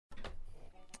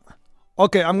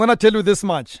Okay, I'm going to tell you this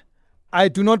much. I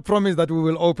do not promise that we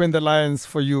will open the lines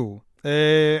for you.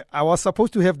 I was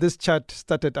supposed to have this chat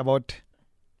started about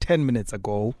 10 minutes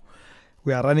ago.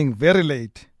 We are running very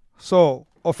late. So,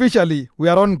 officially, we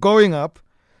are on Going Up,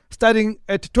 starting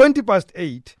at 20 past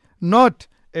 8, not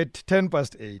at 10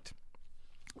 past 8.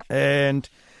 And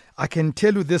I can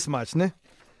tell you this much.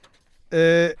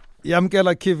 Yamkela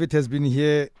Kiviet has been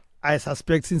here, I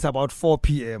suspect, since about 4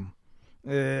 p.m.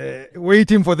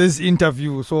 Waiting for this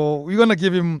interview. So we're going to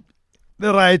give him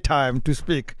the right time to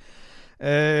speak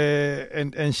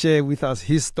and share with us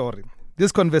his story.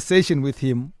 This conversation with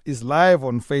him is live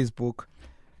on Facebook,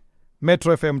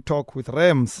 Metro FM Talk with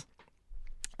Rams,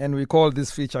 and we call this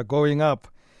feature Going Up.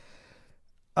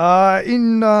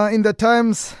 In the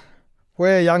times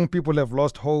where young people have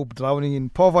lost hope, drowning in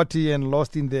poverty and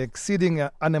lost in the exceeding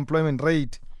unemployment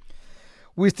rate,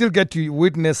 we still get to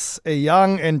witness a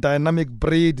young and dynamic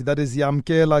breed that is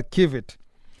Yamkela Kiviet.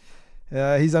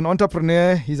 He's an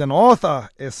entrepreneur, he's an author,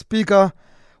 a speaker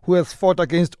who has fought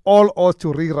against all odds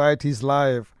to rewrite his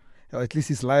life, or at least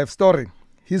his life story.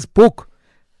 His book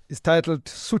is titled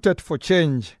Suited for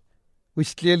Change,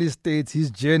 which clearly states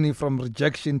his journey from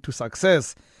rejection to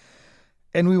success.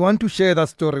 And we want to share that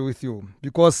story with you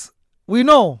because we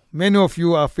know many of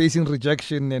you are facing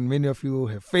rejection and many of you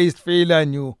have faced failure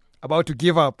and you're about to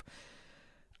give up.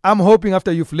 I'm hoping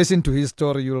after you've listened to his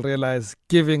story, you'll realize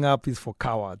giving up is for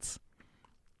cowards.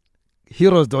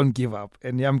 Heroes don't give up.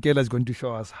 And Yamkela is going to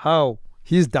show us how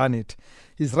he's done it.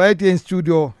 He's right here in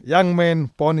studio, young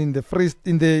man born in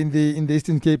the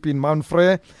Eastern Cape in Mount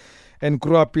Frere and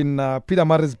grew up in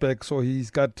Pietermaritzburg. So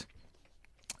he's got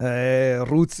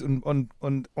roots on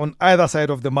either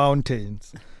side of the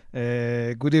mountains.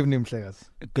 Good evening, Mhlekas.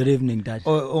 Good evening, Dad.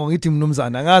 Ngithi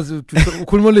mnumzana angazi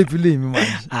ukhuluma lephi ilimi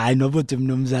manje. I know what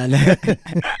mnumzana.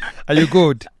 Are you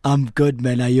good? I'm good,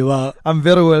 man. Are you well? I'm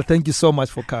very well. Thank you so much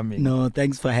for coming. No,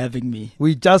 thanks for having me.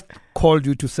 We just called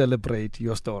you to celebrate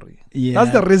your story. Yeah.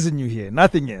 That's the reason you're here,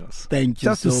 nothing else. Thank you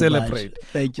just so to celebrate. Much.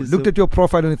 Thank you. We looked at your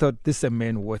profile and we thought, this is a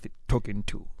man worth talking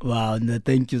to. Wow, no,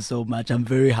 thank you so much. I'm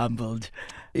very humbled.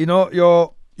 You know,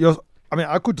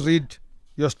 I could read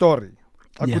your story.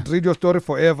 I could read your story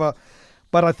forever,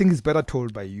 but I think it's better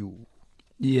told by you.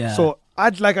 Yeah. So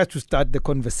I'd like us to start the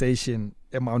conversation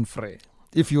at Mount Frere.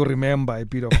 If you remember a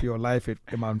bit of your life at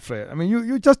Mount Frere. I mean,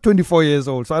 you're just 24 years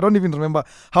old, so I don't even remember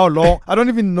how long. I don't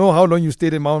even know how long you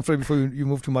stayed at Mount Frere before you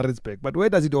moved to Maritzburg. But where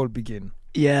does it all begin?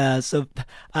 Yeah, so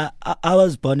I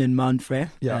was born in Mount Frere,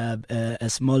 yeah. A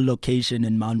small location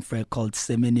in Mount Frere called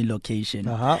Semeni location.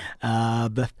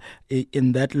 But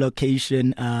in that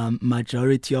location,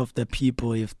 majority of the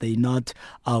people, if they're not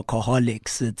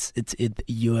alcoholics,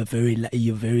 you're very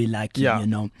lucky, yeah. you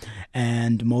know.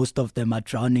 And most of them are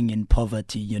drowning in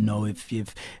poverty, you know. If to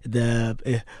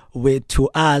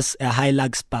us, a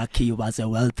Hilux Sparky was a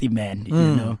wealthy man, you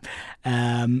know.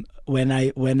 When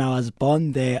I was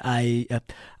born there,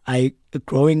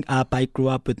 growing up, I grew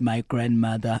up with my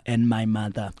grandmother and my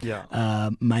mother.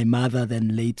 Yeah. My mother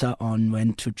then later on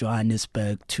went to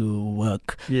Johannesburg to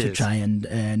work, to try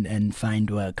and find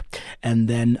work. And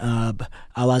then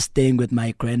I was staying with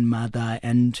my grandmother.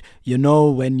 And, you know,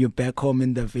 when you're back home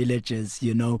in the villages,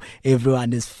 you know,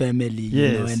 everyone is family,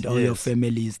 you know, and all your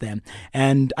family is there.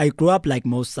 And I grew up like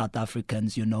most South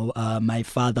Africans, you know. My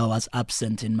father was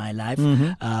absent in my life,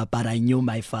 but I knew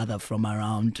my father from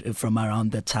around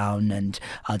the town. And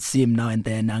I'd see him now and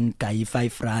then, Ankai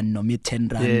 5 rand, no me 10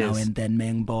 rand now and then,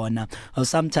 Mengbona, or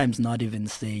sometimes not even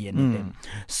say anything.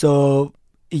 So,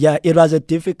 yeah, it was a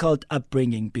difficult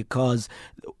upbringing because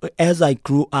as I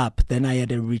grew up, then I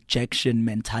had a rejection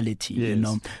mentality, you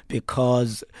know,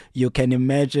 because you can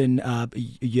imagine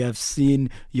you have seen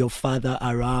your father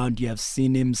around, you have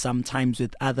seen him sometimes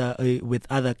with other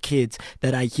kids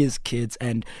that are his kids,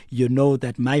 and you know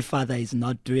that my father is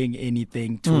not doing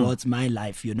anything towards my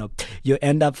life, you know. You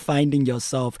end up finding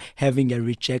yourself having a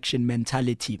rejection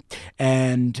mentality.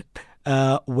 And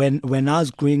when I was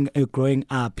growing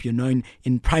up, you know,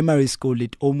 in primary school,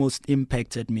 it almost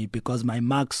impacted me because my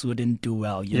marks wouldn't do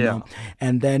well, you know.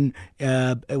 And then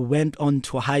went on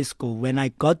to high school. When I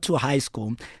got to high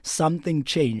school, something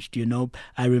changed, you know.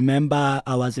 I remember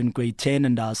I was in grade 10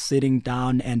 and I was sitting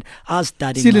down and I was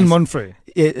studying. Still in Mount Frere?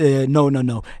 No.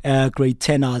 Grade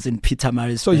 10, I was in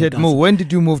Pietermaritzburg. So you had moved. When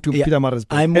did you move to Pietermaritzburg?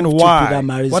 I moved and why? to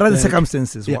Pietermaritzburg. What are the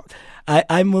circumstances? Yeah.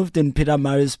 I moved in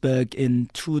Pietermaritzburg in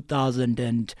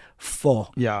 2004.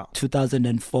 Yeah.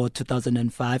 2004,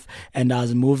 2005. And I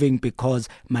was moving because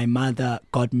my mother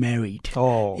got married.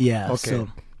 Oh. Yeah. Okay. So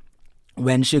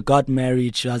when she got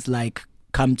married, she was like,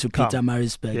 come to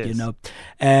Pietermaritzburg, yes. you know.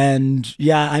 And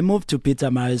yeah, I moved to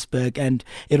Pietermaritzburg, and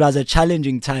it was a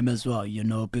challenging time as well, you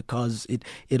know, because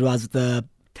it was the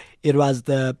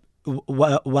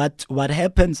what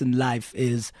happens in life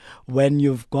is when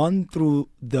you've gone through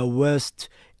the worst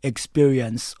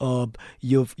experience, or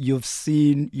you've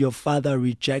seen your father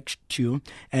reject you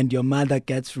and your mother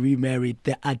gets remarried,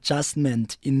 the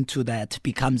adjustment into that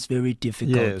becomes very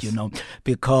difficult. Yes. You know,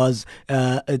 because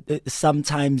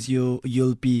sometimes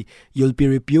you'll be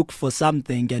rebuked for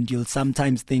something, and you'll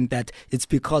sometimes think that it's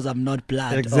because I'm not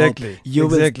blood. Exactly. Or you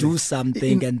exactly. will do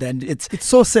something, and then it's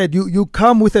so sad. You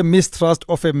come with a mistrust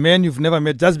of a man you've never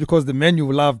met just because the man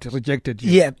you loved rejected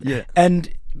you. Yeah. And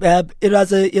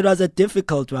it was a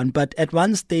difficult one, but at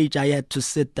one stage I had to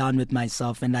sit down with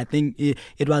myself, and I think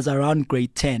it was around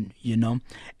grade 10, you know.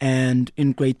 And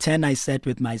in grade 10 I sat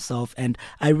with myself, and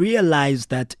I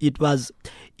realized that it was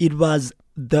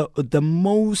the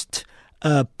most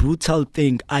brutal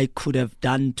thing I could have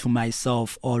done to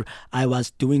myself, or I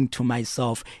was doing to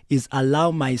myself, is allow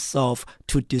myself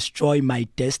to destroy my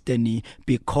destiny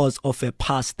because of a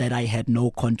past that I had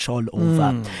no control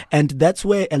over. And that's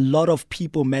where a lot of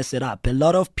people mess it up. A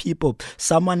lot of people,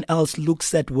 someone else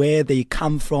looks at where they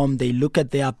come from, they look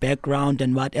at their background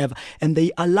and whatever, and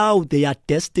they allow their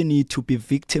destiny to be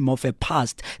victim of a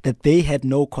past that they had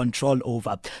no control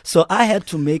over. So I had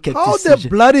to make a decision. How the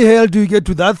bloody hell do you get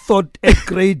to that thought at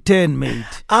grade 10, mate?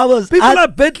 People are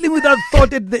battling with that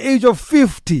thought at the age of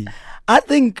 50. I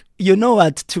think, you know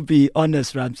what, to be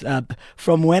honest, Rams,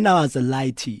 from when I was a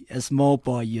lighty, a small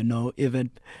boy, you know,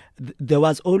 even there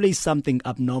was always something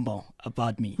abnormal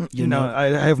about me. You know, I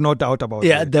have no doubt about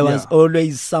yeah, that. there was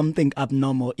always something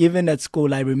abnormal. Even at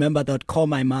school, I remember that I'd call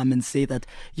my mom and say that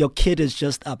your kid is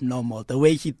just abnormal. The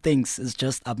way he thinks is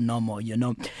just abnormal, you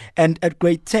know. And at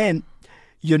grade 10,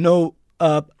 you know,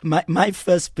 my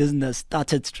first business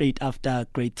started straight after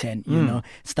grade 10, you know,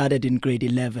 started in grade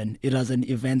 11. It was an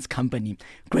events company.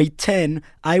 Grade 10,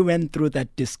 I went through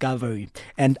that discovery,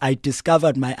 and I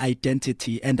discovered my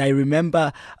identity. And I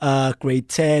remember grade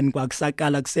 10,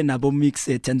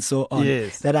 Mixit and so on,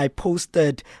 yes. that I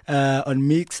posted on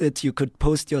Mixit. You could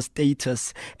post your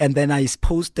status, and then I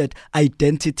posted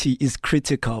identity is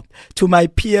critical. To my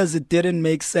peers, it didn't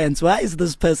make sense. Why is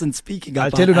this person speaking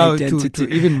about identity? I'll tell you now, to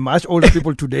even much older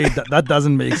people today, that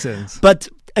doesn't make sense. But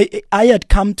I had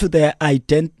come to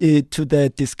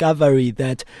the discovery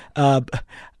that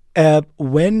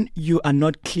when you are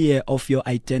not clear of your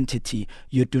identity,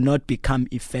 you do not become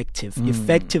effective.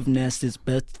 Effectiveness is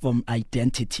birthed from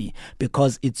identity,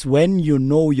 because it's when you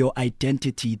know your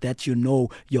identity that you know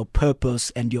your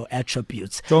purpose and your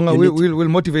attributes. Tonga, we'll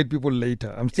motivate people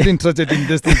later. I'm still interested in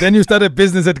this thing. Then you start a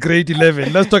business at grade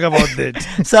 11. Let's talk about that.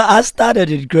 So I started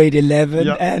in grade 11,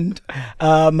 and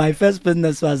my first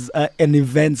business was an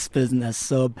events business.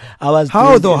 So I was.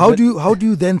 How do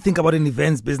you then think about an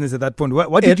events business at that point?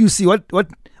 What did you see? What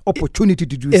opportunity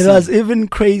did you see? It was even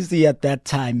crazy at that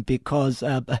time, because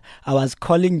I was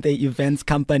calling the events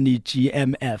company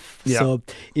GMF. Yeah. So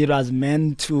it was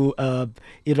meant to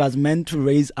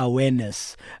raise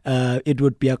awareness. It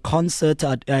would be a concert.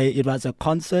 It was a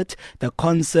concert. The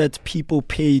concert, people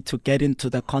pay to get into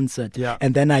the concert,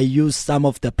 and then I used some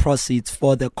of the proceeds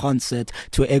for the concert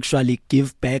to actually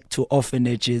give back to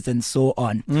orphanages and so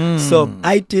on. So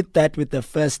I did that with the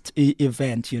first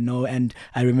event, you know, and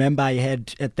I remember I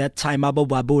had at that time Abo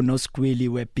Babo no Squilly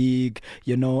were big,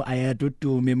 you know. I had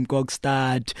Utu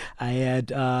Mimgogstad, I had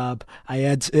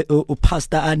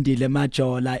Pastor Andy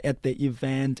Lemajola at the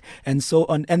event and so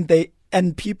on,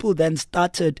 and people then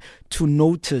started to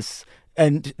notice.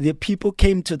 And the people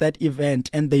came to that event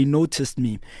and they noticed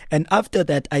me. And after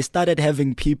that, I started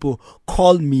having people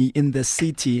call me in the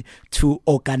city to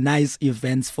organize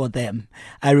events for them.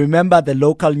 I remember the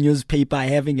local newspaper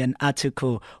having an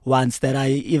article once that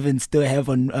I even still have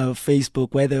on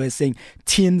Facebook, where they were saying,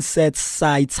 teen sets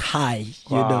sights high,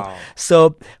 you know.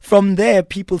 So from there,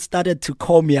 people started to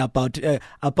call me about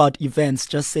events,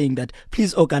 just saying that,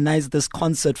 please organize this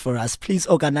concert for us. Please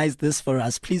organize this for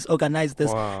us. Please organize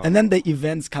this. And then the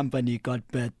events company got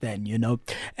birthed then, you know.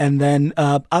 And then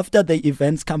after the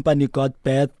events company got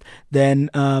birthed, then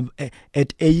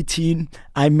at 18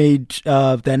 I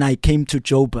came to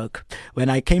Joburg. When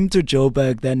I came to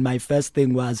Joburg, then my first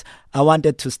thing was I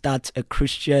wanted to start a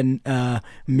Christian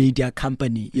media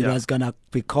company. It was gonna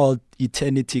be called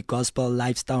Eternity Gospel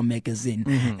Lifestyle magazine.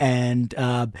 And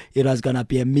it was going to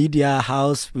be a media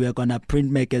house. We were going to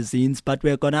print magazines, but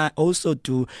we are going to also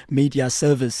do media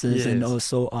services and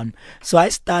also on. So I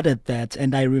started that,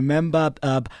 and I remember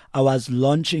I was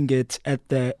launching it at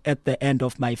the end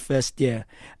of my first year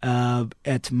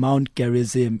at Mount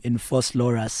Gerizim in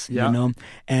Vosloorus, you know,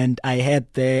 and I had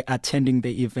there attending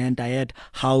the event. I had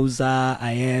Hausa,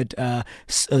 I had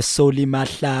Soli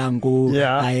Mahlangu,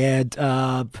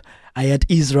 I had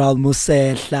Israel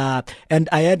Musehla, and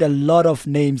I had a lot of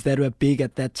names that were big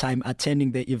at that time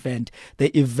attending the event.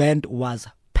 The event was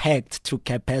packed to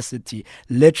capacity,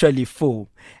 literally full.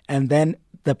 And then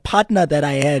the partner that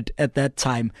I had at that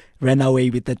time ran away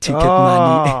with the ticket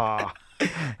money.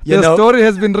 The story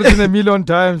has been written a million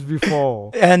times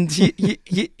before. And he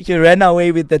ran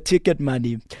away with the ticket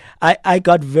money. I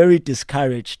got very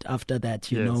discouraged after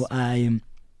that, you know.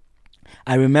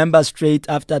 I remember straight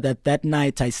after that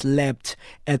night I slept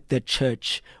at the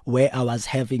church where I was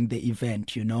having the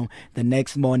event, you know. The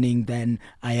next morning then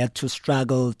I had to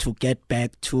struggle to get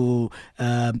back to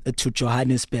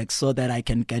Johannesburg so that I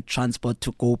can get transport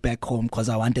to go back home, because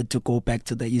I wanted to go back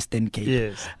to the Eastern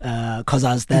Cape. Because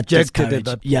I was that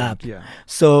discouraged. Yeah.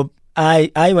 So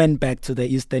I went back to the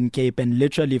Eastern Cape, and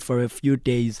literally for a few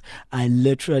days I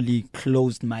literally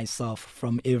closed myself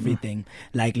from everything.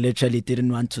 Like literally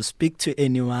didn't want to speak to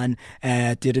anyone,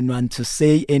 didn't want to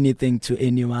say anything to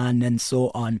anyone, and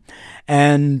so on.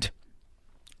 And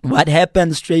what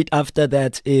happened straight after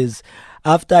that is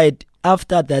after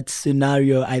that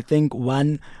scenario, I think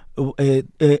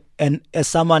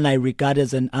someone I regard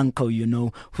as an uncle, you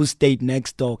know, who stayed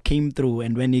next door, came through.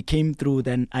 And when he came through,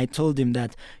 then I told him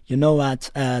that, you know what,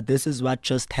 this is what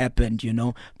just happened, you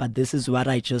know, but this is what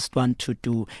I just want to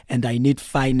do, and I need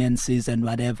finances and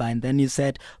whatever. And then he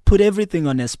said, put everything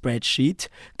on a spreadsheet,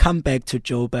 come back to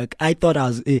Joburg. I thought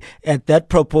that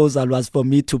proposal was for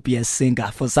me to be a singer.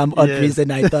 For some odd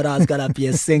reason, I thought I was going to be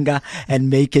a singer and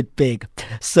make it big.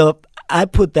 So I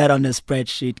put that on a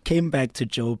spreadsheet, came back to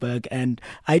Joburg, and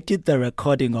I did the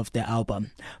recording of the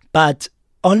album. But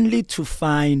only to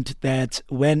find that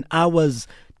when I was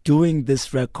doing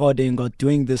this recording or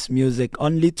doing this music,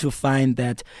 only to find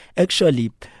that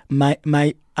actually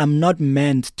I'm not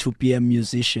meant to be a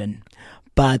musician,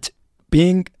 but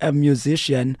being a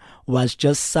musician was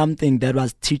just something that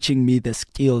was teaching me the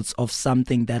skills of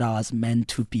something that I was meant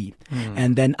to be.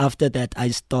 And then after that,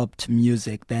 I stopped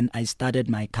music. Then I started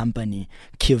my company,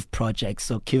 Kiv Projects.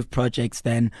 So Kiv Projects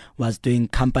then was doing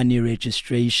company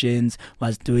registrations,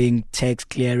 was doing tax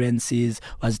clearances,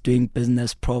 was doing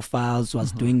business profiles,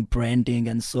 was doing branding,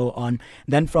 and so on.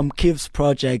 Then from Kiv's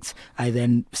Projects, I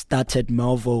then started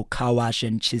Melville Car Wash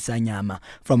and Chisanyama.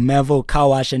 From Melville Car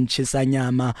Wash and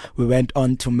Chisanyama, we went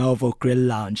on to Melville Grill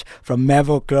Lounge. From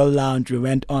Melville Grill Lounge, we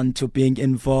went on to being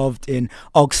involved in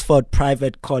Oxford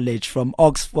Private College. From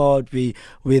Oxford, we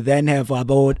then have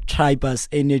about Tribus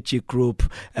Energy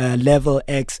Group, Level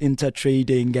X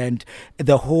Intertrading, and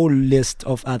the whole list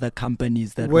of other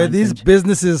companies that were these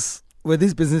businesses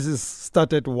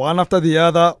started one after the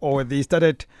other, or they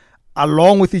started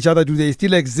along with each other? Do they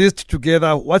still exist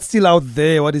together? What's still out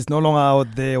there? What is no longer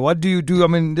out there? What do you do? I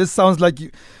mean, this sounds like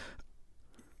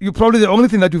you probably, the only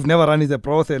thing that you've never run is a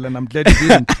brothel, and I'm glad you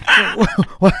didn't.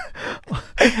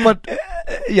 But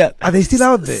yeah, are they still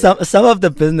out there? Some of the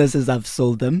businesses I've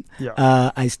sold them.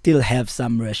 Yeah. I still have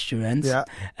some restaurants. Yeah.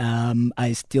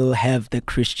 I still have the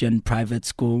Christian private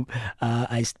school.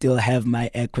 I still have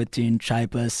my equity in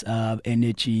Tribus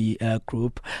Energy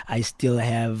Group. I still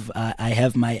have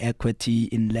my equity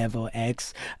in Level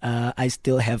X. I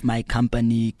still have my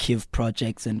company Kiv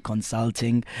Projects and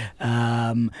Consulting.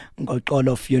 All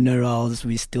of funerals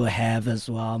we still have as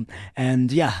well.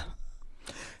 And yeah.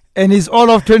 And he's all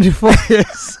of 24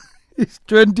 years. He's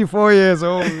 24 years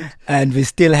old. And we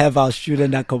still have our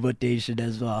student accommodation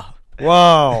as well.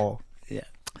 Wow. Yeah.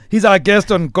 He's our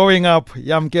guest on Going Up,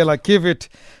 Yamkela Kiviet.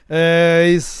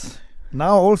 He's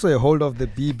now also a holder of the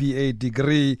BBA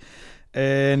degree,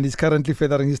 and he's currently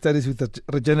furthering his studies with the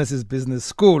Regenesis Business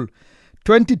School.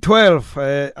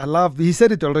 2012, he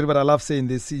said it already, but I love saying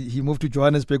this. He moved to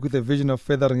Johannesburg with a vision of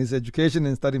furthering his education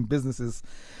and studying businesses,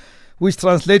 which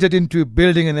translated into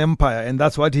building an empire, and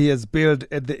that's what he has built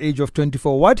at the age of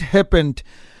 24. What happened,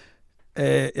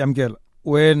 Yamkela,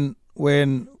 when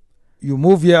you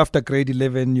move here after grade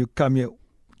 11, you come here?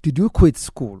 Did you quit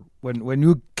school when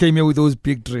you came here with those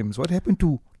big dreams? What happened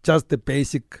to just the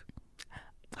basic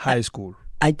high school?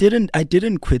 I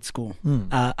didn't quit school.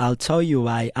 I'll tell you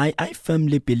why. I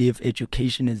firmly believe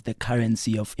education is the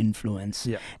currency of influence.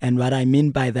 Yeah. And what I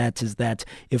mean by that is that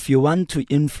if you want to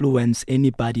influence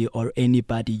anybody,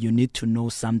 you need to know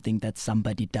something that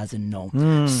somebody doesn't know.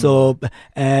 So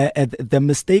the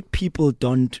mistake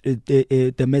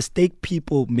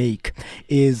people make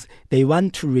is they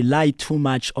want to rely too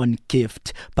much on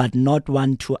gift, but not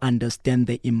want to understand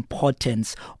the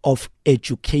importance of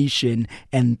education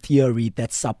and theory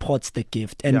that supports the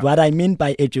gift. And what I mean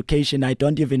by education, I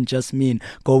don't even just mean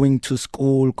going to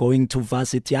school, going to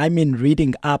varsity. I mean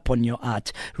reading up on your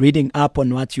art, reading up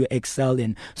on what you excel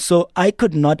in. So I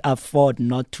could not afford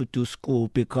not to do school,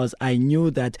 because I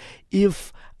knew that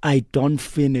if I don't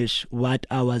finish what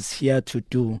I was here to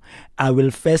do, I will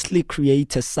firstly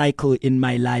create a cycle in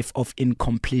my life of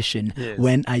incompletion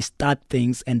when I start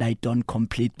things and I don't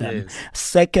complete them.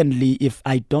 Secondly, if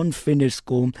I don't finish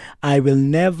school, I will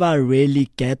never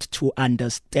really get to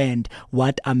understand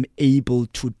what I'm able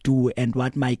to do and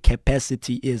what my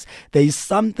capacity is. There is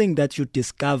something that you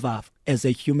discover as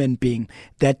a human being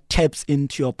that taps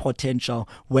into your potential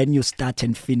when you start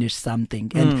and finish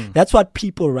something. And that's what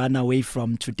people run away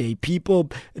from today.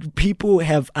 People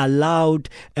have allowed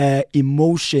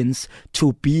emotions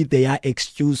to be their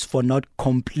excuse for not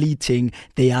completing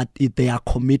their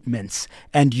commitments.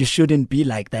 And you shouldn't be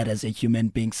like that as a human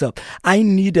being. So I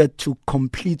needed to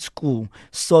complete school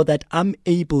so that I'm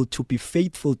able to be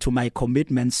faithful to my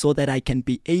commitments, so that I can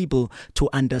be able to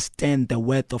understand the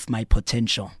worth of my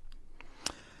potential.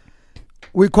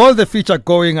 We call the feature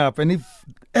Going Up, and if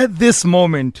at this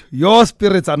moment your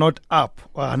spirits are not up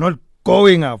or are not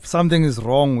going up, something is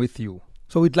wrong with you.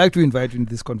 So we'd like to invite you into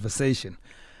this conversation.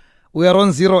 We are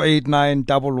on 089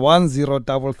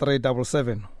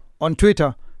 110 on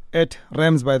Twitter at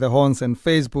Rams by the Horns, and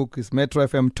Facebook is Metro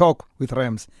FM Talk with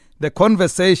Rams. The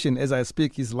conversation as I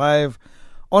speak is live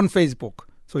on Facebook,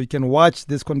 so you can watch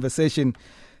this conversation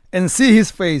and see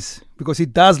his face, because he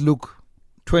does look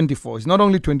 24. He's not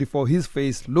only 24, his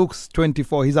face looks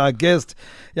 24. He's our guest,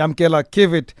 Yamkela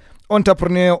Kiviet,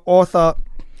 entrepreneur, author,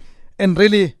 and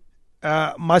really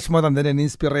much more than an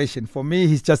inspiration. For me,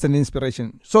 he's just an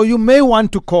inspiration. So you may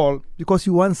want to call because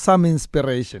you want some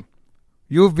inspiration.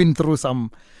 You've been through some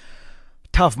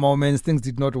tough moments, things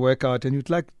did not work out, and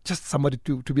you'd like just somebody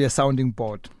to be a sounding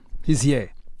board. He's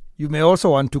here. You may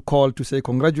also want to call to say,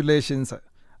 congratulations,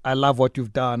 I love what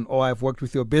you've done, or I've worked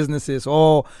with your businesses,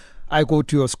 or I go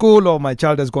to your school, or my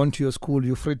child has gone to your school.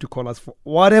 You're free to call us for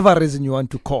whatever reason you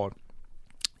want to call.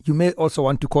 You may also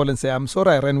want to call and say, I'm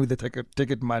sorry I ran with the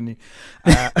ticket money.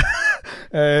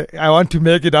 I want to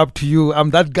make it up to you. I'm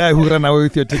that guy who ran away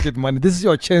with your ticket money. This is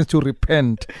your chance to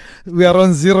repent. We are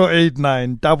on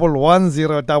 089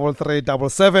 110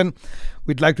 3377.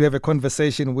 We'd like to have a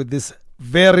conversation with this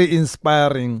very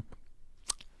inspiring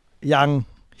young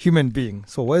human being.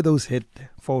 So wear those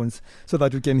headphones so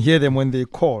that you can hear them when they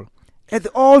call. At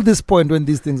all this point when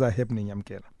these things are happening,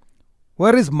 Yamkela,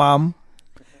 where is mom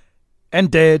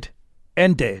and dad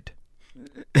and dad?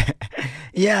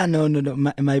 Yeah, no.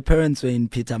 My parents were in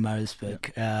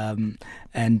Pietermaritzburg,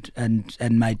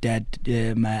 and my dad,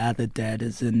 my other dad,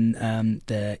 is in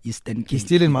the Eastern Cape. He's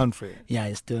still in Mount Frere. Yeah,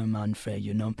 he's still in Mount Frere,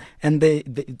 and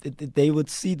they would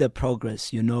see the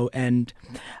progress, and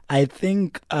I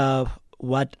think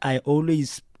what I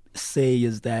always say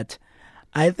is that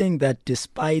I think that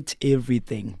despite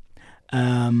everything,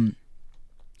 I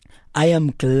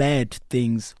am glad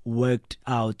things worked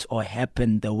out or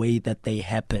happened the way that they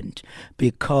happened,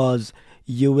 because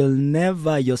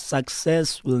your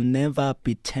success will never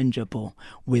be tangible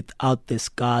without the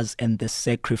scars and the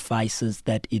sacrifices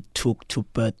that it took to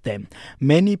birth them.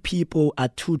 Many people are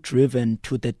too driven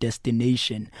to the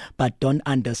destination, but don't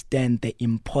understand the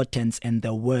importance and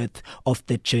the worth of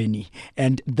the journey.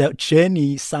 And the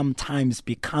journey sometimes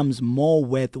becomes more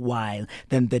worthwhile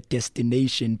than the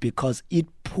destination, because it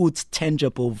puts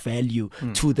tangible value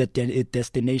to the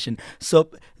destination. So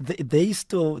they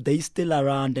still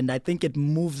around, and I think it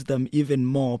moves them even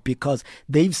more because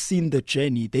they've seen the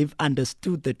journey, they've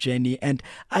understood the journey. And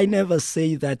I never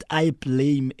say that I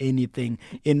blame anything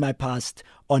in my past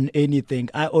on anything.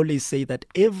 I always say that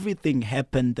everything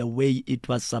happened the way it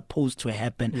was supposed to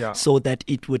happen, so that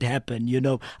it would happen.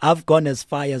 I've gone as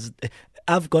far as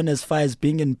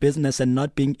being in business and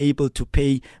not being able to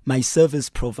pay my service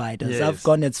providers. Yes. I've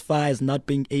gone as far as not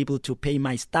being able to pay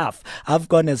my staff. I've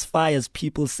gone as far as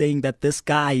people saying that this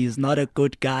guy is not a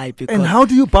good guy. And how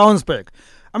do you bounce back?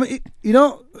 I mean,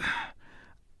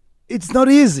 it's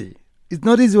not easy. It's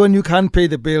not easy when you can't pay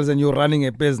the bills and you're running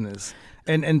a business.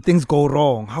 and things go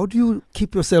wrong? How do you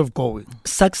keep yourself going?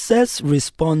 Success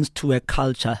responds to a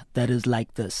culture that is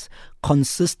like this.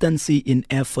 Consistency in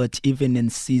effort, even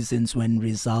in seasons when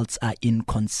results are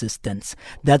inconsistent.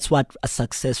 That's what a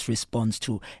success responds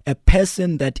to. A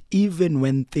person that even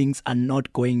when things are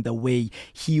not going the way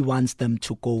he wants them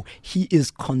to go, he is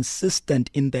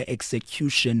consistent in the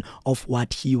execution of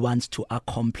what he wants to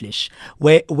accomplish.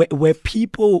 Where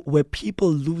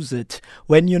people lose it,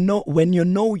 when you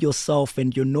know yourself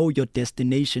and you know your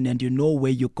destination and you know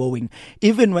where you're going,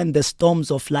 even when the storms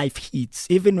of life hits,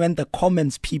 even when the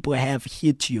comments people have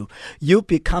hit you, you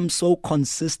become so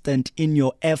consistent in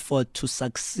your effort to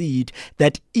succeed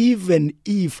that even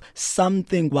if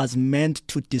something was meant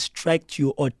to distract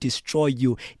you or destroy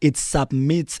you, it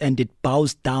submits and it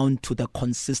bows down to the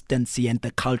consistency and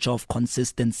the culture of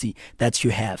consistency that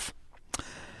you have.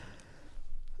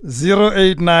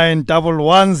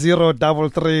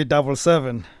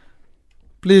 089-110-3377.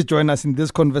 Please join us in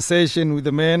this conversation with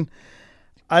the man.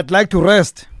 I'd like to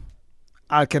rest.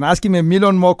 I can ask him a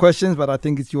million more questions, but I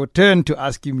think it's your turn to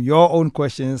ask him your own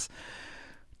questions,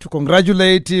 to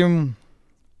congratulate him.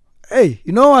 Hey,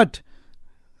 you know what?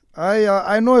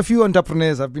 I know a few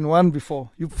entrepreneurs. I've been one before.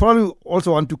 You probably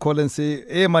also want to call and say,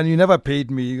 hey man, you never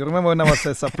paid me. You remember when I was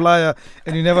a supplier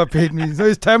and you never paid me? So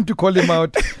it's time to call him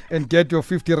out and get your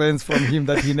 50 rands from him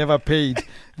that he never paid.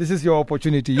 This is your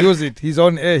opportunity. Use it. He's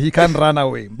on air. He can't run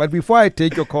away. But before I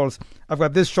take your calls, I've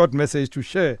got this short message to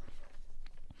share.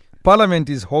 Parliament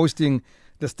is hosting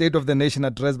the State of the Nation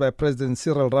address by President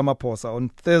Cyril Ramaphosa on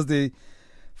Thursday,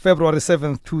 February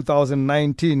 7th,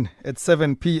 2019 at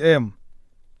 7 p.m.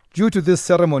 Due to this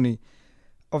ceremony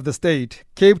of the state,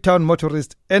 Cape Town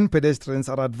motorists and pedestrians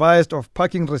are advised of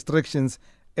parking restrictions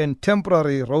and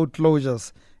temporary road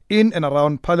closures in and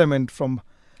around Parliament from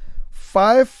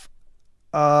 6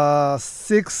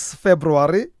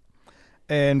 February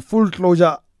and full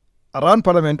closure around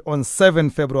Parliament on 7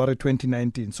 February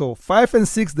 2019. So 5 and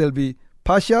 6, there'll be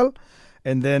partial,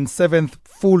 and then 7th,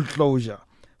 full closure.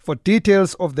 For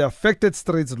details of the affected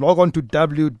streets, log on to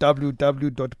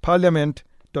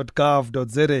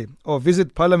www.parliament.gov.za or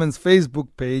visit Parliament's Facebook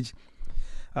page,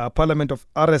 Parliament of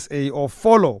RSA, or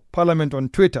follow Parliament on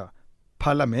Twitter.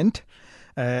 Parliament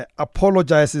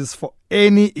apologizes for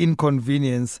any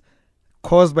inconvenience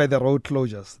caused by the road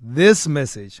closures. This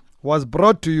message was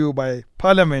brought to you by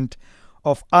Parliament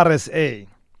of RSA.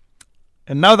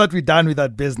 And now that we're done with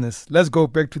that business, let's go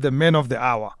back to the man of the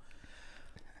hour.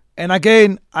 And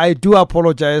again, I do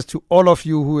apologize to all of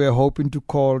you who are hoping to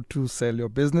call to sell your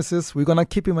businesses. We're going to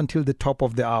keep him until the top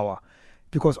of the hour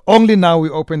because only now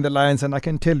we open the lines, and I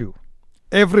can tell you,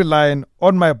 every line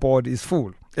on my board is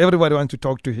full. Everybody wants to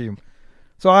talk to him.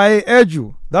 So I urge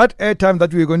you, that airtime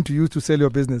that we're going to use to sell your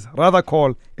business, rather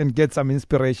call and get some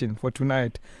inspiration for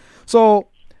tonight. So,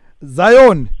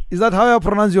 Zion, is that how I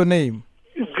pronounce your name?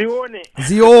 Zioni.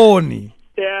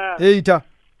 Yeah. Hey, Ita.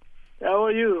 How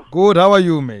are you? Good. How are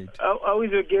you, mate? How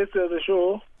is your guest at the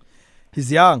show?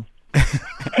 He's young.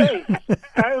 Hey,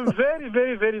 I am very,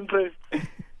 very, very impressed.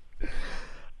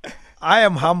 I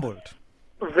am humbled.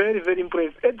 Very, very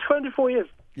impressed. At 24 years.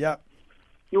 Yeah.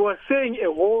 You are saying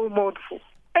a whole mouthful.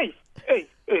 Hey.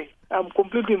 I'm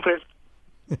completely impressed.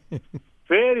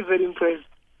 Very, very impressed.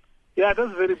 Yeah,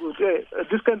 that's very good. Yeah,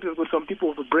 this country has got some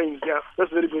people with brains. Yeah, that's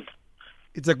very good.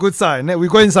 It's a good sign. We're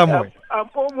going somewhere. I'm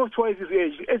almost twice his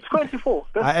age. It's 24.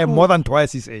 That's I am more than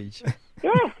twice his age.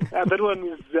 Yeah, that one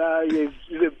is a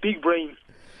big brain.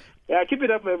 Yeah, keep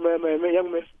it up, my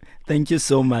young man. Thank you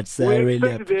so much, sir. I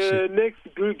really appreciate the next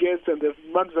good guests and the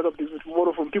months of business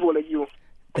tomorrow from people like you.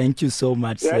 Thank you so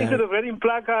much, yeah, sir. Instead of wearing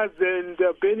placards and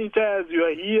burning tires, you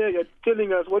are here. You're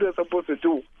telling us what you're supposed to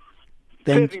do.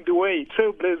 Paving the way,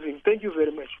 trailblazing. Thank you very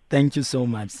much. Thank you so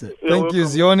much, sir. Thank you,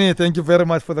 Zioni. Thank you very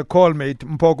much for the call, mate.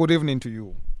 Mpo, good evening to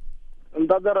you.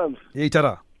 Hey,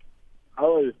 Tara.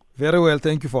 How are you? Very well,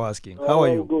 thank you for asking. How are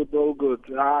you? All good.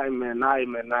 Hi, man.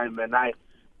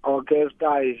 Our guest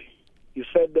guy, you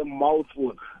said the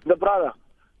mouthful. The brother.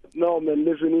 No, man,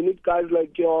 listen, you need guys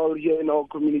like you all here in our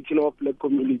community, in our black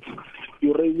community.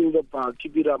 You're raising the bar.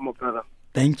 Keep it up, my brother.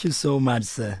 Thank you so much,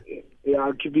 sir.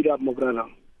 Yeah, keep it up, my brother.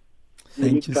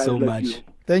 Thank you so much.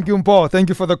 Thank you, Mpo. Thank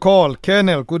you for the call.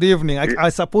 Colonel, good evening. I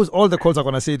suppose all the calls are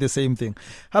going to say the same thing.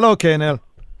 Hello, Colonel.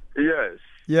 Yes.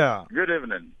 Yeah. Good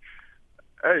evening.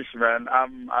 Hey, man,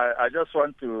 I just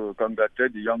want to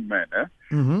congratulate the young man.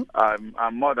 Mm-hmm.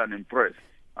 I'm more than impressed.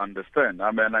 Understand?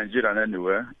 I'm a Nigerian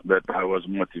anyway, but I was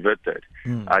motivated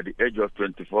at the age of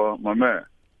 24. Mama,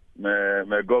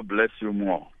 may God bless you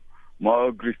more.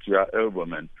 More grace to your elbow,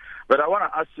 man. But I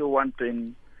want to ask you one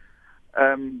thing.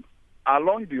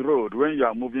 along the road, when you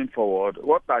are moving forward,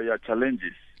 what are your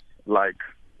challenges? Like,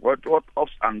 what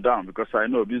ups and downs? Because I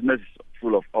know business is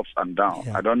full of ups and downs.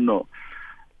 Yeah. I don't know.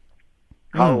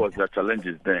 How was your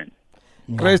challenges then?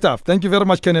 Yeah. Great stuff. Thank you very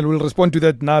much, Kenneth. We'll respond to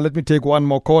that now. Let me take one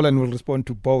more call and we'll respond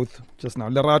to both just now.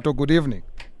 Lerato, good evening.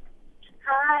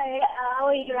 Hi, how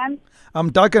are you, Ram?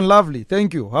 I'm dark and lovely.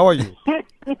 Thank you. How are you?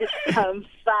 I'm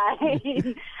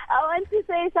fine. I want to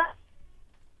say something.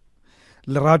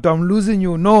 Lerato, I'm losing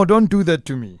you. No, don't do that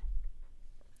to me.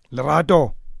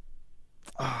 Lerato.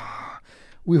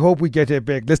 We hope we get her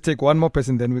back. Let's take one more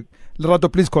person then.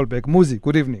 Lerato, please call back. Muzi,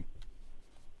 good evening.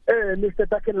 Hey, Mr.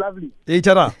 Taken Lovely. Hey,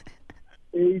 Chara.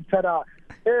 Hey, Tada.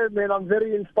 Hey, man, I'm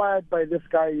very inspired by this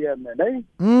guy here, man. Eh?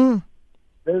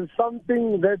 There's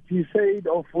something that he said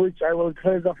of which I will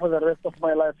treasure for the rest of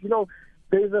my life. You know,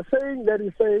 there's a saying that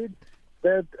he said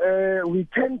that we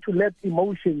tend to let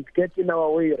emotions get in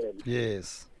our way, Ram.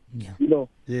 Yes. Yeah. You know,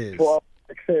 Yes. for our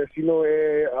success. You know,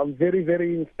 I'm very,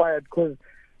 very inspired because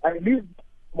I live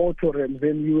motto, Ram.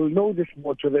 Then you will know this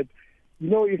motto that, you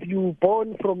know, if you're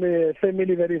born from a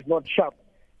family that is not sharp,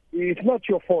 it's not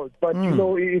your fault. But, you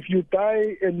know, if you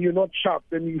die and you're not sharp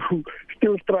and you're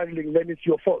still struggling, then it's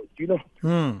your fault, you know.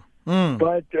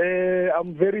 But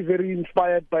I'm very, very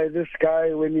inspired by this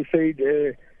guy when he said,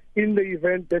 in the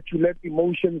event that you let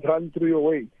emotions run through your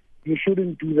way, you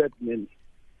shouldn't do that, man.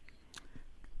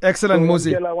 Excellent,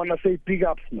 Muzi. I want to say big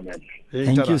ups, man. Hey,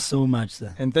 Thank Chara. you so much,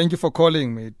 sir. And thank you for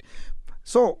calling, mate.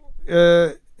 So,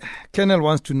 Kennel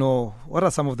wants to know, what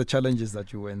are some of the challenges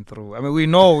that you went through? I mean, we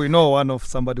know one of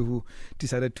somebody who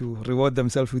decided to reward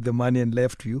themselves with the money and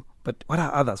left you. But what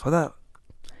are others? What are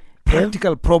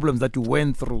practical problems that you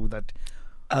went through? That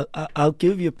I'll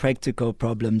give you practical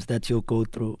problems that you'll go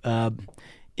through.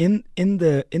 In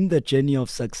the journey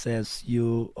of success,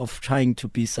 of trying to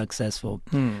be successful.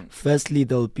 Firstly,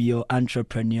 there'll be your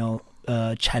entrepreneurial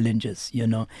challenges,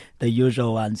 the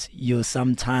usual ones. You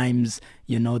sometimes,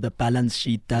 the balance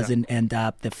sheet doesn't end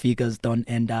up, the figures don't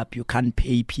end up, you can't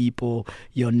pay people,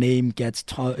 your name gets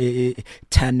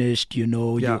tarnished,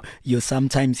 you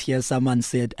sometimes hear someone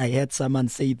said, I heard someone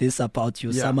say this about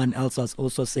you, someone else was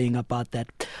also saying about that.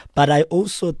 But I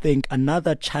also think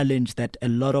another challenge that a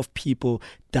lot of people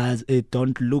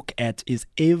don't look at is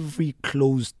every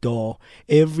closed door,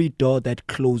 every door that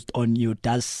closed on you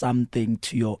does something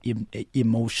to your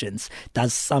emotions,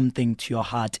 does something to your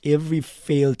heart. Every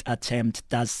failed attempt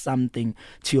does something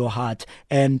to your heart.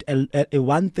 And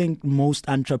one thing most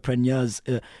entrepreneurs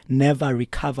never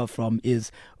recover from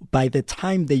is by the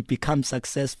time they become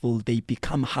successful, they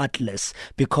become heartless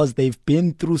because they've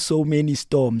been through so many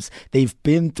storms, they've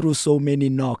been through so many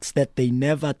knocks that they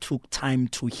never took time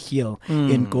to heal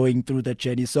in going through the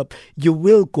journey. So you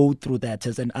will go through that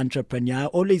as an entrepreneur. I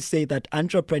always say that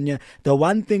entrepreneur, the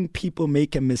one thing people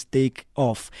make a mistake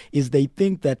of is they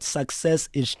think that success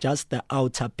is just the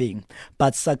outer being,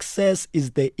 but success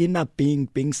is the inner being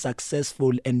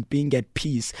successful and being at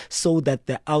peace so that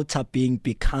the outer being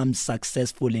becomes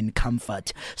successful in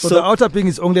comfort. So the outer being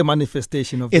is only a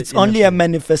manifestation of it's only a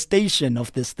manifestation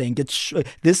of this thing.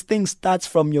 This thing starts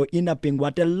from your inner being.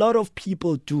 What a lot of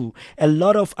people do, a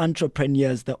lot of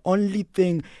entrepreneurs, the only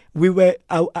thing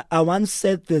I once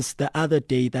said this the other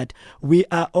day, that we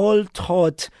are all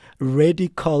taught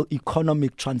radical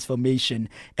economic transformation.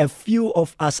 A few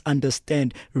of us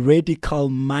understand radical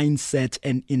mindset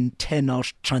and internal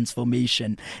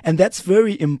transformation. And that's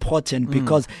very important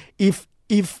because if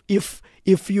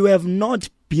you have not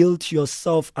built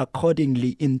yourself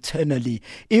accordingly internally,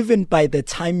 even by the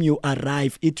time you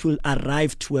arrive, it will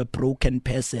arrive to a broken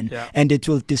person and it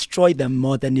will destroy them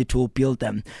more than it will build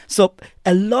them. So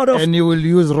a lot of... And you will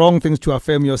use wrong things to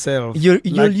affirm yourself. You'll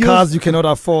cars you cannot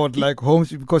afford, like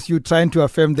homes, because you're trying to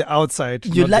affirm the outside.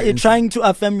 You're trying to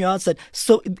affirm your outside.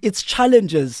 So it's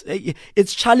challenges.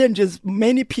 It's challenges.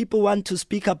 Many people want to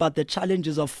speak about the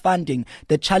challenges of funding,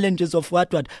 the challenges of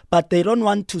what, but they don't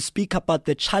want to speak about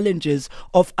the challenges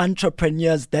of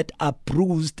entrepreneurs that are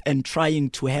bruised and trying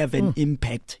to have an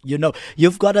impact.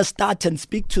 You've got to start and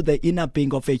speak to the inner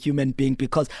being of a human being,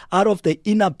 because out of the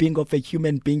inner being of a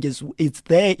human being it's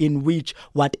there in which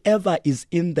whatever is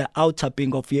in the outer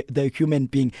being of the human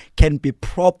being can be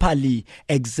properly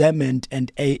examined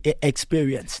and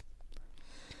experienced.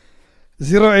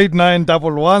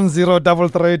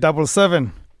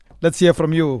 08911033377. Let's hear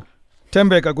from you.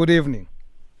 Tembeka, good evening.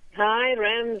 Hi,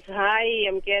 Rams. Hi,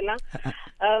 Yamkela.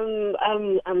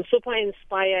 I'm super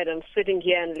inspired. I'm sitting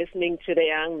here and listening to the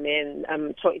young man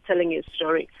telling his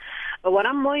story. But what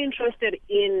I'm more interested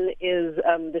in is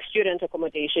the student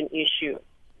accommodation issue.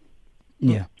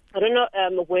 Yeah. I don't know,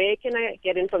 where can I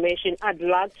get information? I'd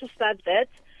love to start that.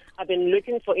 I've been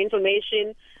looking for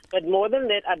information. But more than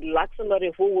that, I'd like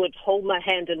somebody who would hold my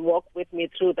hand and walk with me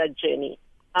through that journey.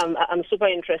 I'm super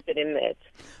interested in that.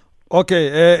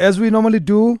 Okay, as we normally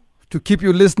do, to keep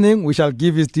you listening, we shall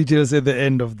give his details at the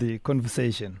end of the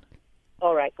conversation.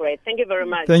 All right, great. Thank you very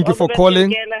much. Thank you for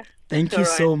calling. Thank you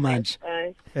so much.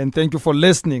 Bye. And thank you for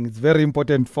listening. It's very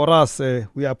important for us.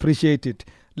 We appreciate it.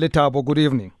 Letabo, good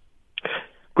evening.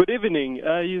 Good evening.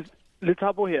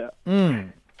 Letabo here.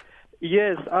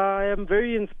 Yes, I am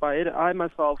very inspired. I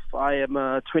myself, I am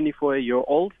a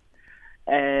 24-year-old,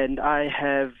 and I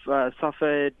have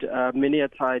suffered many a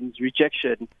times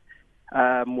rejection,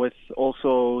 with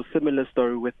also similar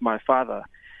story with my father.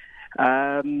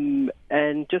 And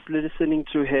just listening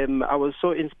to him, I was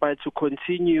so inspired to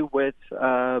continue with,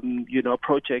 a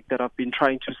project that I've been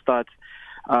trying to start,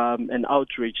 an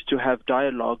outreach to have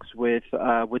dialogues with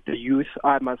the youth.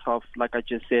 I myself, like I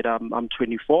just said, I'm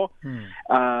 24,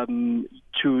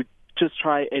 to just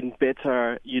try and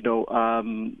better,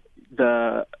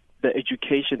 the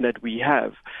education that we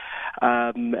have.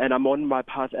 And I'm on my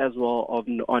path as well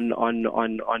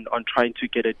on trying to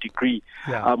get a degree.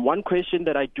 Yeah. One question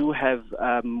that I do have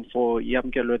for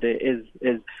Yamkela there is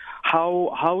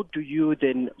how do you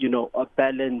then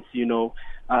balance your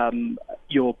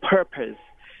purpose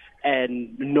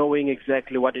and knowing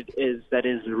exactly what it is that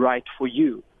is right for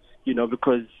you,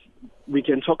 because we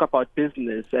can talk about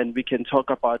business and we can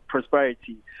talk about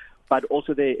prosperity, but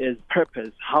also there is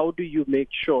purpose. How do you make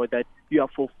sure that you are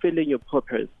fulfilling your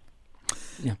purpose?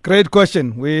 Yeah. Great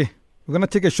question. We're going to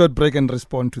take a short break and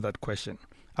respond to that question.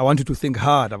 I want you to think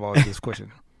hard about this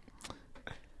question.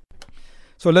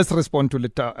 So let's respond to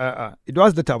Letabo. It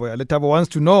was Letabo. Letabo wants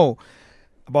to know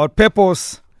about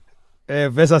purpose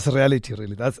versus reality,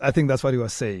 really. I think that's what he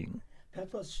was saying.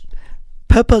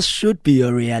 Purpose should be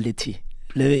your reality.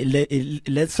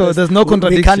 So there's no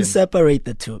contradiction. We can't separate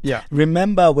the two. Yeah.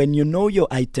 Remember, when you know your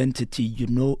identity,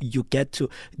 you get to.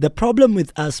 The problem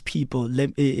with us people,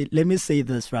 let me say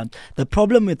this, right? The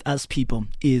problem with us people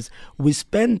is we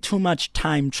spend too much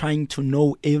time trying to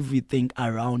know everything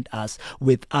around us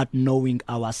without knowing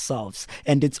ourselves.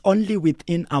 And it's only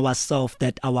within ourselves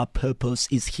that our purpose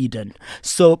is hidden.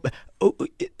 So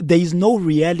there is no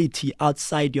reality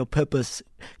outside your purpose.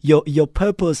 Your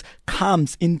purpose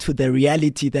comes into the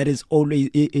reality that is always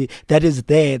that is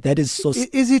there. That is so.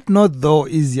 Is it not though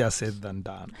easier said than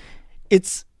done?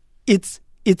 It's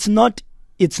not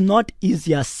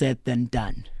easier said than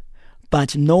done.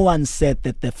 But no one said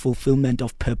that the fulfillment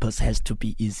of purpose has to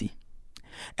be easy.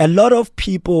 A lot of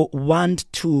people want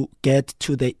to get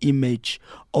to the image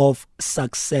of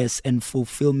success and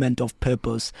fulfillment of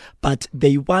purpose, but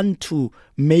they want to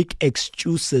make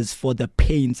excuses for the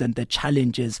pains and the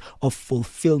challenges of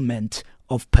fulfillment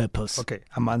of purpose. Okay,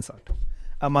 I'm answered.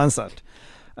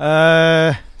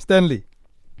 Stanley.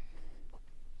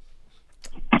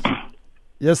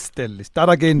 Yes, Stanley. Start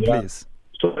again, please.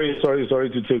 Sorry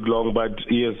to take long, but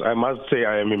yes, I must say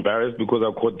I am embarrassed because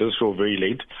I caught this show very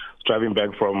late, driving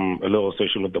back from a little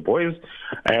session with the boys,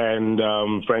 and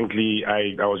frankly,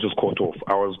 I was just caught off.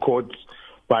 I was caught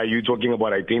by you talking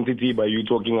about identity, by you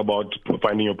talking about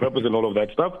finding your purpose and all of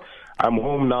that stuff. I'm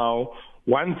home now.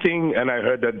 One thing, and I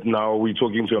heard that now we're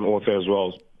talking to an author as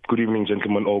well. Good evening,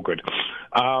 gentlemen. All good.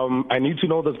 I need to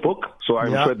know this book, so I'm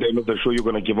sure at the end of the show you're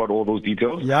going to give out all those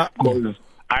details. Yeah. Because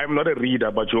I'm not a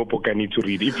reader, but your book I need to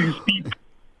read. If you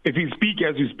speak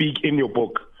as you speak in your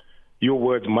book, your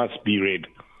words must be read.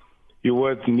 Your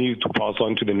words need to pass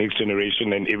on to the next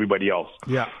generation and everybody else.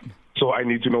 Yeah. So I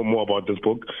need to know more about this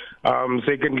book.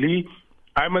 Secondly,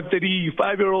 I'm a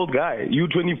 35-year-old guy. You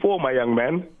 24, my young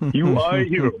man. You are a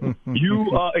hero.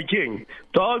 You are a king.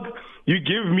 Dog, you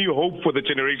give me hope for the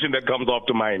generation that comes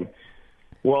after mine.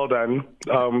 Well done.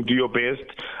 Do your best.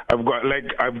 I've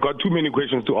got too many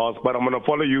questions to ask, but I'm gonna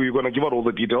follow you. You're gonna give out all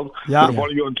the details. Yeah. I'm gonna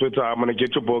follow you on Twitter. I'm gonna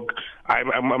get your book.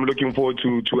 I'm looking forward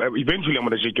to eventually I'm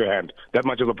gonna shake your hand. That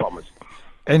much is a promise.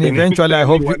 And eventually I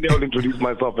hope one day I'll introduce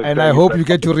myself. And I hope you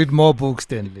get to read more books,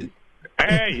 Stanley.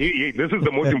 Hey, this is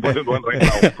the most important one right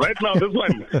now. Right now, this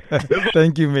one.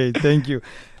 Thank you, mate. Thank you.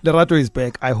 Lerato is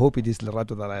back. I hope it is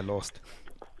Lerato that I lost.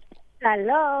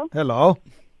 Hello. Hello.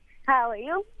 How are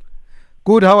you?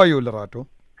 Good. How are you, Lerato?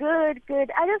 Good.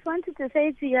 I just wanted to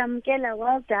say to Yamkela,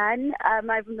 well done.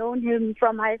 I've known him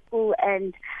from high school,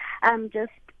 and I'm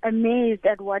just amazed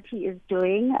at what he is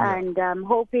doing, and I'm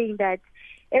hoping that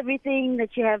everything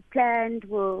that you have planned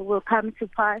will come to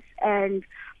pass and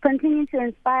continue to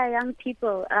inspire young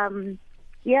people.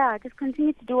 just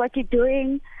continue to do what you're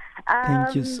doing.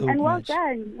 Thank you so much.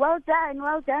 And well done.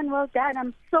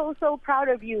 I'm so proud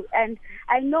of you. And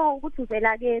I know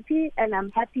and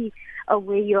I'm happy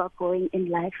where you are going in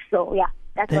life. So, yeah.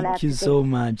 That's Thank you so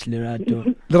much,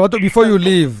 Lerato. Lerato, before you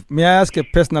leave, may I ask a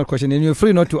personal question? And you're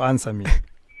free not to answer me.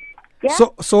 Yeah?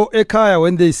 So ekhaya,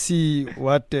 when they see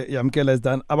what Yamkela has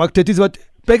done,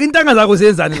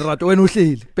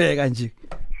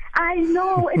 I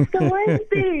know, it's the worst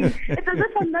thing. It's as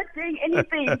if I'm not doing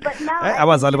anything. But now I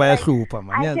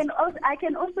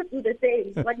can also do the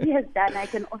same. What he has done, I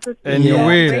can also do.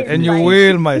 And you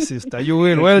will, my sister. You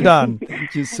will. Well done.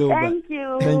 Thank you so much. Thank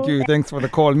you. Thank you. Thanks for the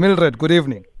call. Mildred, good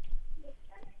evening.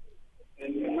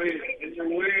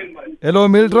 Hello,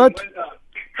 Mildred.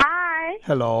 Hi.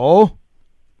 Hello.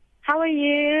 How are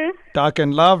you? Dark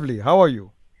and lovely. How are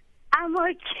you? I'm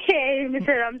okay, Mr.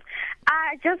 Rams.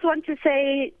 I just want to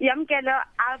say, Yamkela,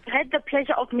 I've had the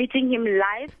pleasure of meeting him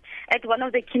live at one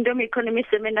of the Kingdom Economy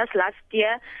seminars last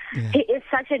year. Yeah. He is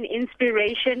such an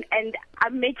inspiration, and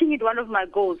I'm making it one of my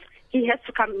goals. He has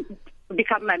to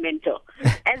become my mentor.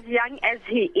 As young as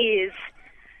he is,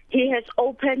 he has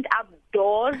opened up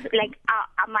doors. Like,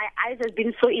 my eyes have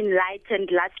been so enlightened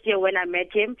last year when I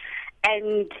met him,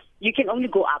 and you can only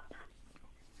go up.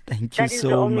 Thank you so much. That is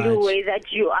the only way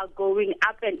that you are going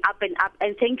up and up and up.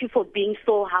 And thank you for being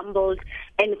so humbled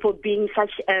and for being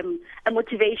such a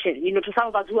motivation, to some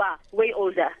of us who are way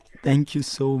older. Thank you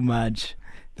so much.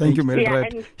 Thank you,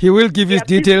 Mildred. Yeah, he will give his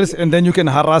details and then you can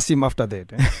harass him after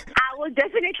that. I will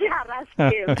definitely harass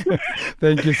him.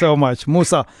 Thank you so much.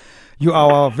 Musa, you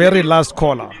are our very last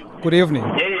caller. Good evening.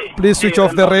 Please switch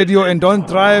off the radio and don't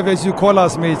drive as you call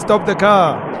us, mate. Stop the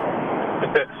car.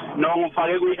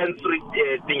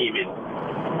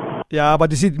 Yeah,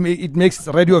 but you see, it makes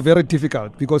radio very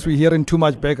difficult because we're hearing too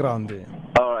much background there.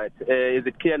 All right. Is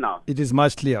it clear now? It is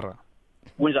much clearer.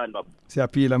 Kunjani baba?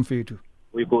 Siyaphila mfethu.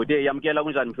 We go there. Yamkela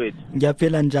kunjani mfethu?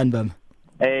 Ngiyaphila njani baba?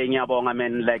 Ngiyabonga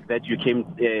man, like that you came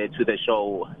to the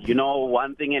show. You know,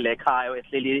 one thing elekhaya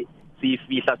ehleli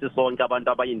sifihla sisonke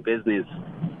abantu abayi business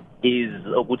is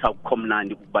ukuthi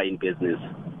akukhomnandi ukuba in business.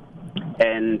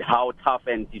 And how tough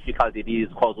and difficult it is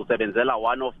because usebenzela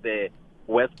one of the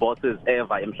worst bosses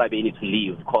ever emhlabeni to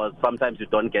leave because sometimes you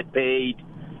don't get paid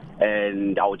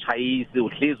and awuchayisi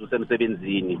uhlezi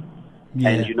usemsebenzini.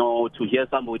 And to hear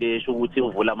somebody esho ukuthi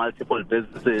uvula multiple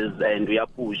businesses and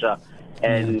uyapusha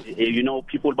and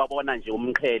people babona nje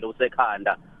umqhele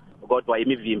usekhanda kodwa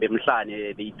imivimbe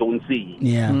emhlane they don't see.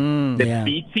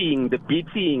 The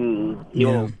beating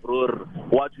bro,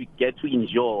 what we get to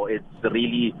endure, it's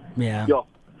really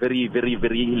very very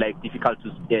very like difficult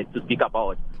to speak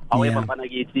about. However,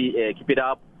 keep it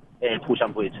up and push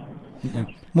on it.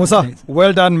 Musa,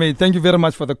 well done, mate. Thank you very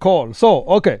much for the call. So,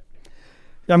 okay,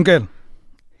 Yamkela,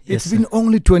 it's been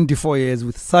only 24 years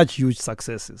with such huge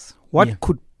successes. What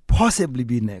could possibly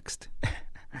be next?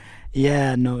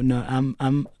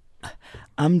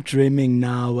 I'm dreaming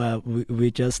now.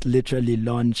 We just literally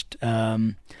launched.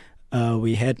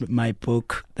 We had my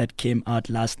book that came out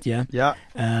last year.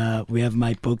 We have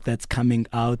my book that's coming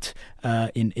out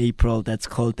in April. That's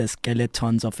called The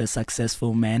Skeletons of a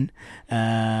Successful Man.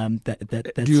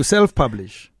 Do you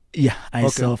self-publish? Yeah, I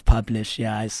self-publish.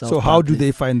 So how do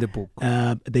they find the book?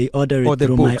 They order it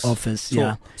through my office.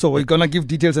 So we're gonna give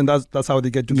details, and that's how they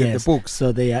get to get the books.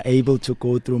 So they are able to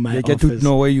go through my office. They get to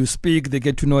know where you speak. They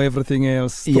get to know everything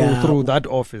else through that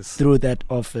office. Through that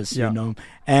office,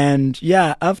 And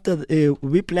after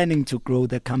we're planning to grow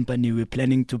the company. We're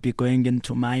planning to be going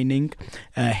into mining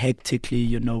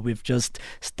hectically. We've just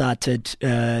started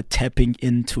tapping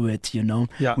into it.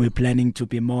 We're planning to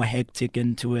be more hectic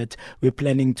into it. We're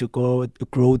planning to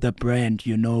grow the brand,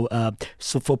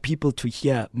 so for people to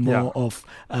hear more of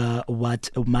what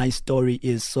my story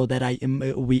is, so that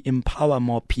we empower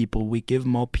more people, we give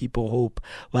more people hope.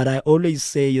 What I always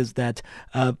say is that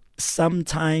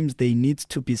sometimes there needs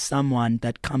to be someone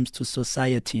that comes to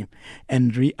society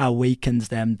and reawakens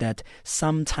them that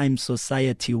sometimes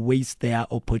society wastes their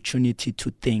opportunity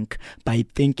to think by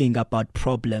thinking about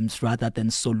problems rather than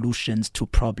solutions to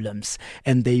problems,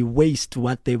 and they waste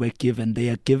what they were given. They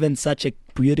are given such a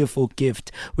beautiful gift,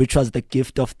 which was the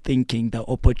gift of thinking, the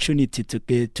opportunity to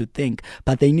think,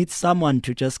 but they need someone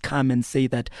to just come and say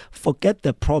that forget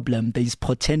the problem, there is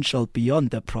potential beyond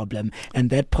the problem, and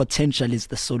that potential is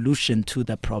the solution to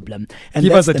the problem. And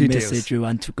give that's us the message we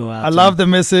want to go out. I love the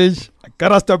message. I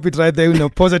gotta stop it right there with a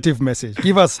positive message.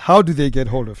 Give us, how do they get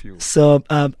hold of you? So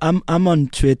I'm on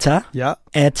Twitter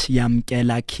at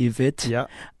Yamkela Kiviet.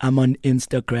 I'm on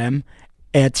Instagram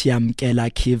at Yamkela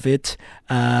Kiviet.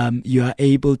 You are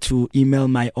able to email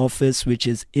my office, which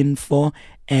is info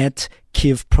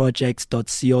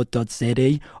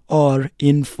info@kivprojects.co.za or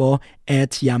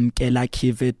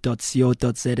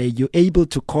info@yamkelakiviet.co.za. You're able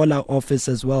to call our office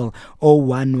as well,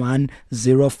 011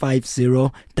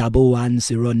 050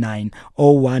 1109,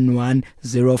 011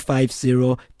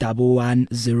 050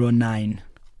 1109.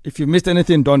 If you missed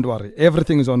anything, don't worry.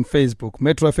 Everything is on Facebook.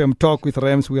 Metro FM Talk with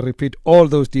Rams. We repeat all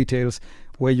those details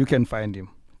where you can find him.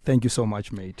 Thank you so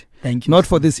much, mate. Thank you. Not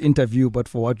for this interview, but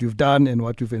for what you've done and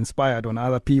what you've inspired on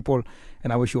other people.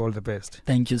 And I wish you all the best.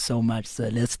 Thank you so much, sir.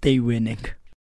 Let's stay winning.